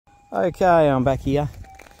Okay, I'm back here.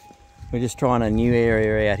 We're just trying a new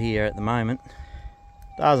area out here at the moment.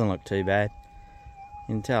 Doesn't look too bad.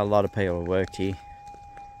 You can tell a lot of people have worked here,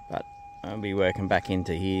 but I'll be working back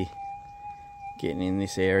into here, getting in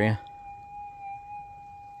this area.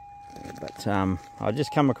 But I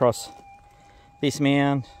just come across this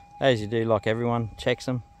mound, as you do, like everyone checks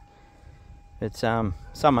them. But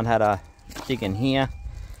someone had a dig in here,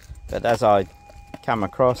 but as I come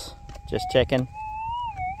across, just checking,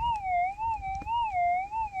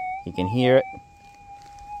 you can hear it.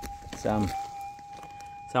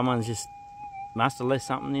 Someone's just must have left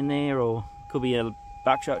something in there, or could be a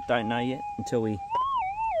buckshot. Don't know yet until we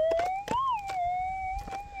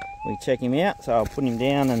check him out. So I'll put him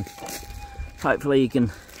down and hopefully you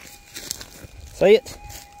can see it.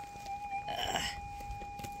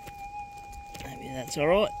 Maybe that's all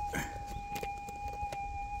right.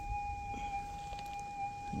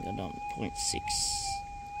 I got on 0.6.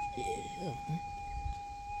 Yeah.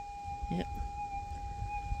 Yep.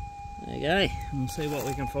 Okay, we'll see what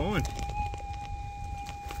we can find.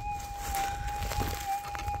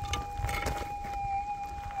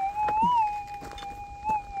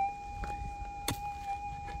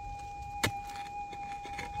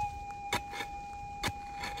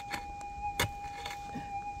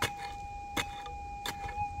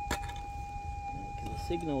 Because the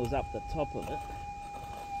signal was up the top of it.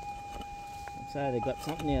 So they got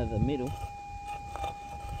something out of the middle.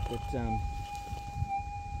 But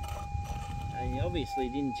they obviously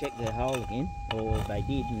didn't check their hole again, or they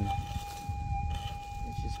did, and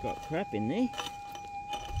it's just got crap in there.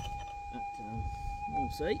 But we'll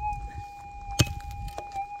see.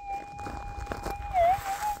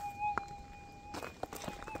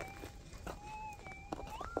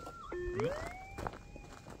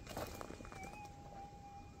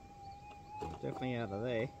 Definitely out of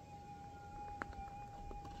there.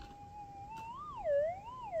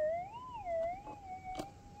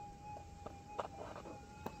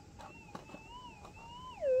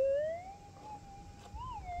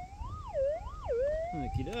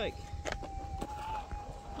 Okie doke.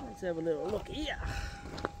 Let's have a little look here.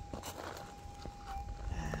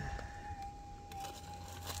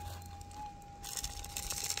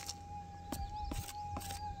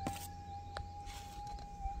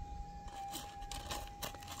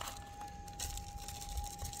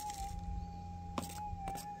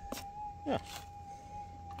 Yeah.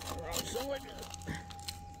 Wrong side.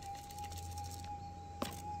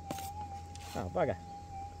 Oh, bugger.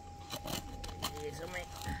 Yes, mate.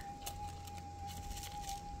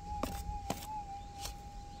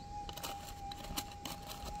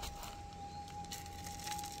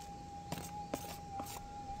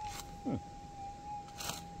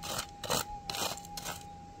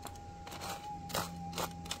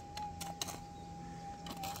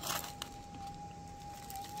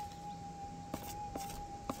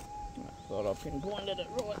 Thought I pinpointed it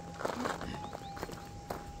right.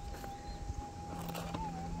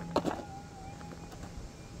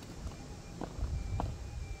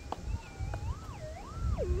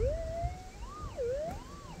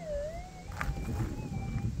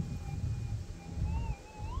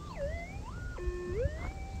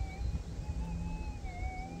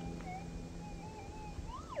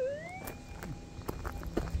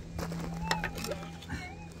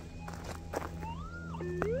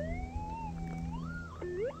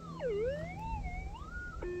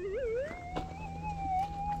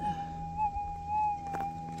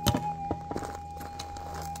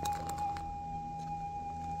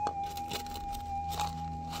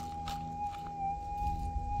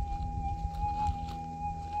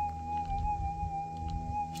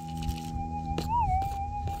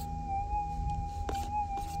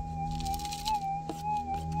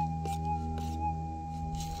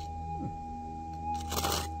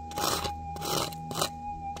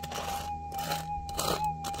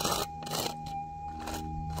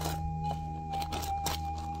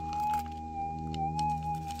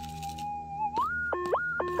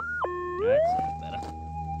 That's better.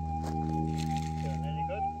 Doing any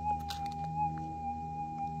good?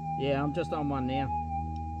 Yeah, I'm just on one now.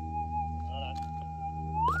 Righto.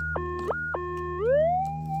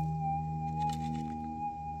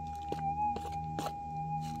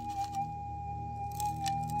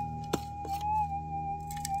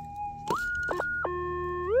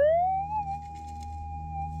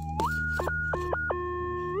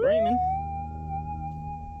 Screaming.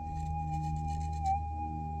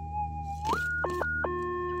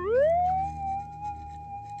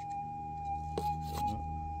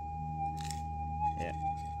 Yeah,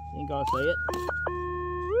 think I see it.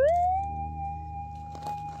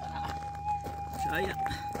 Show you.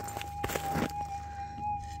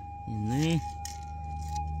 In there,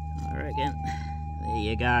 I reckon. There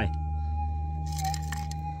you go.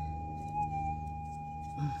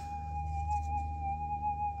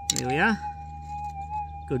 There we are.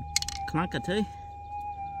 Good clunker too.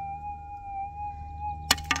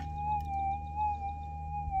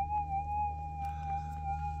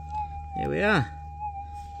 There we are.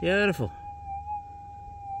 Beautiful.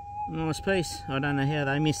 Nice piece. I don't know how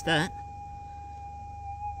they missed that,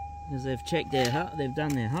 because they've checked their, they've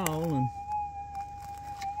done their hole and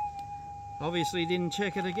obviously didn't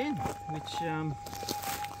check it again, which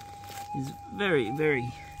is very,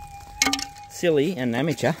 very silly and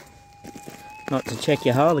amateur not to check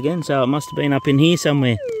your hole again. So it must have been up in here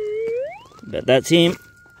somewhere, but that's him.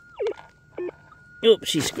 Oops,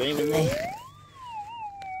 she's screaming there.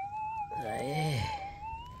 So yeah,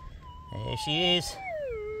 there she is.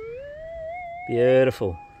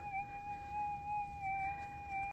 Beautiful.